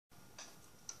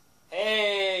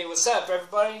What's up,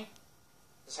 everybody?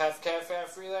 It's Half Cafe,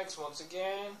 Half Relax once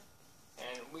again,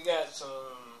 and we got some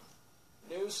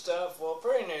new stuff. Well,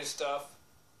 pretty new stuff.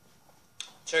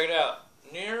 Check it out,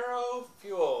 Neuro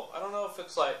Fuel. I don't know if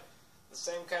it's like the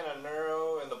same kind of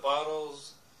Neuro in the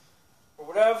bottles or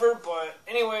whatever, but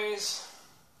anyways,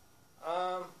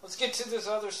 let's get to this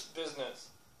other business.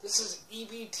 This is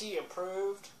EBT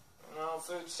approved.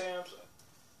 Food stamps.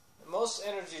 Most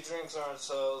energy drinks aren't,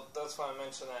 so that's why I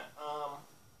mentioned that.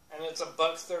 And it's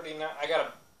 $1.39. I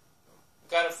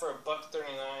got it for $1.39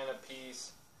 a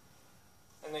piece.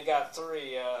 And they got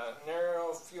three: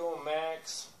 Neuro Fuel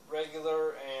Max,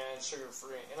 regular, and sugar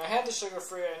free. And I had the sugar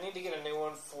free. I need to get a new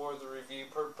one for the review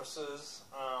purposes.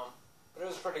 But it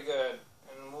was pretty good,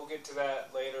 and we'll get to that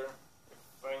later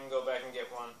if I can go back and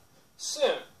get one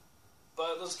soon.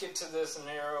 But let's get to this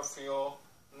Neuro Fuel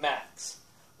Max.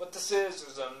 What this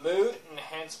is a mood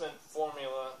enhancement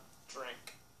formula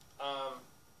drink.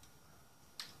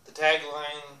 The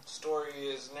tagline story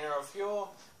is Neuro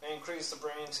Fuel may increase the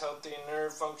brain's healthy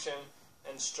nerve function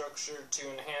and structure to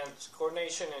enhance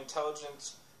coordination,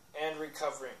 intelligence, and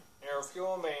recovery. Neuro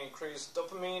Fuel may increase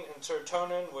dopamine and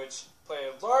serotonin, which play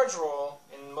a large role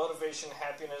in motivation,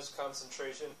 happiness,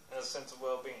 concentration, and a sense of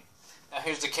well-being. Now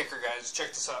here's the kicker, guys. Check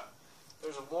this out.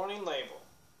 There's a warning label.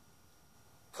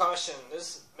 Caution,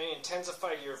 this may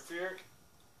intensify your euphoric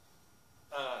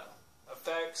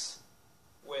effects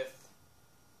with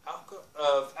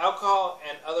alcohol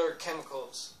and other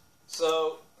chemicals.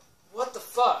 So, what the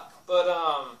fuck? But,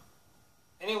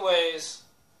 anyways,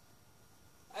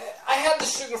 I had the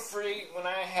sugar-free when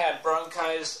I had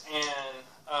bronchitis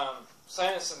and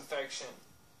sinus infection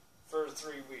for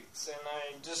 3 weeks. And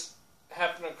I just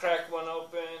happened to crack one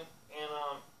open, and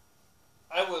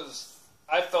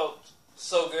I felt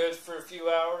so good for a few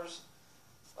hours.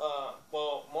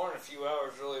 Well, more than a few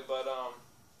hours, really, but,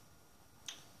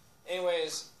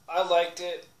 anyways, I liked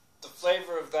it. The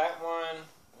flavor of that one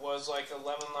was like a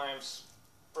lemon lime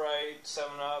Sprite,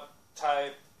 7-Up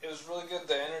type. It was really good.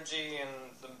 The energy and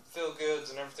the feel-goods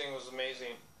and everything was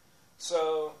amazing.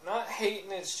 So, not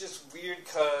hating, it's just weird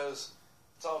because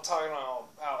it's all talking about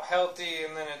how healthy,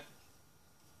 and then it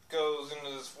goes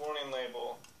into this warning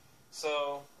label.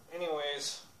 So,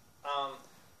 anyways,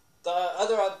 the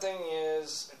other odd thing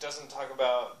is it doesn't talk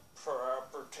about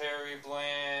proprietary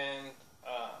blend,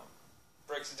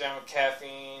 breaks it down with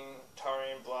caffeine,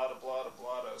 taurine, blah, blah, blah,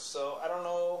 blah. So I don't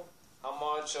know how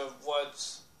much of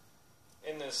what's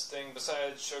in this thing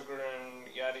besides sugar and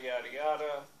yada, yada,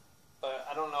 yada. But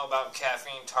I don't know about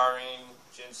caffeine, taurine,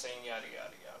 ginseng, yada,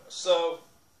 yada, yada. So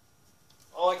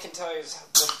all I can tell you is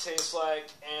what it tastes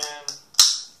like and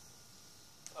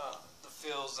the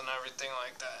feels and everything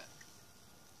like that.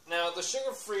 Now, the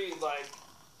sugar-free,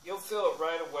 you'll feel it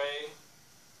right away,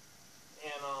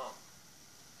 and,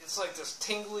 it's like this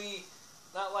tingly,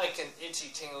 not like an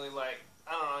itchy tingly, I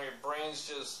don't know, your brain's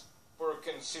just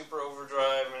working super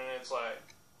overdrive, and it's like,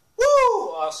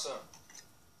 woo, awesome.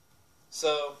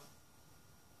 So,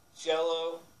 it's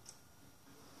yellow,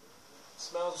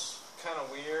 smells kind of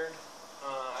weird,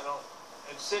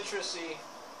 it's citrusy,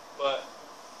 but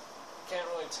I can't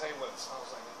really tell you what it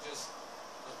smells like, it just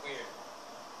is weird.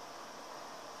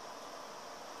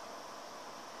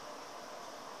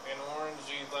 An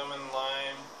orangey, lemon,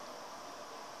 lime.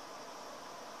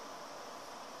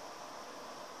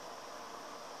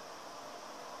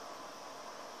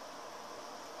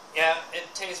 Yeah, it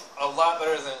tastes a lot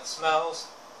better than it smells.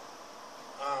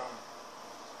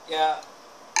 Yeah,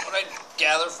 what I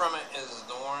gather from it is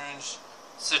the orange,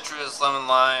 citrus, lemon,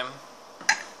 lime.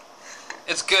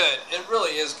 It's good. It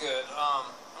really is good. I'm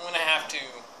going to have to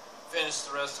finish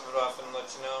the rest of it off and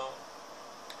let you know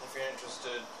if you're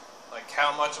interested.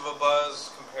 How much of a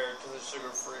buzz compared to the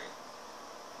sugar-free.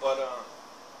 But,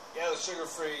 yeah, the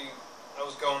sugar-free, I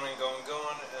was going and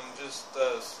going, and just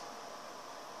this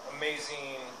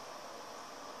amazing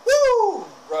woo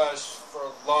rush for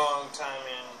a long time,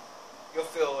 and you'll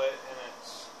feel it, and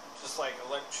it's just like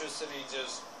electricity,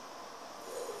 just,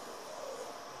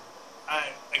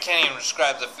 I can't even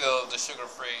describe the feel of the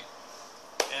sugar-free.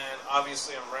 And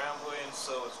obviously I'm rambling,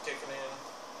 so it's kicking in.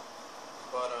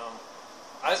 But,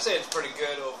 I'd say it's pretty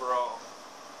good overall.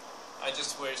 I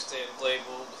just wish they had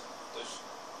labeled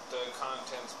the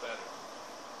contents better.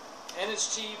 And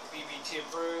it's cheap, EBT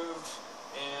approved,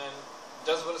 and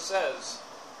does what it says.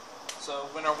 So,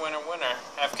 winner, winner, winner.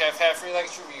 Half Calf, Half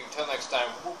Relax review. Till next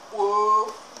time. Whoop,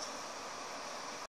 whoop.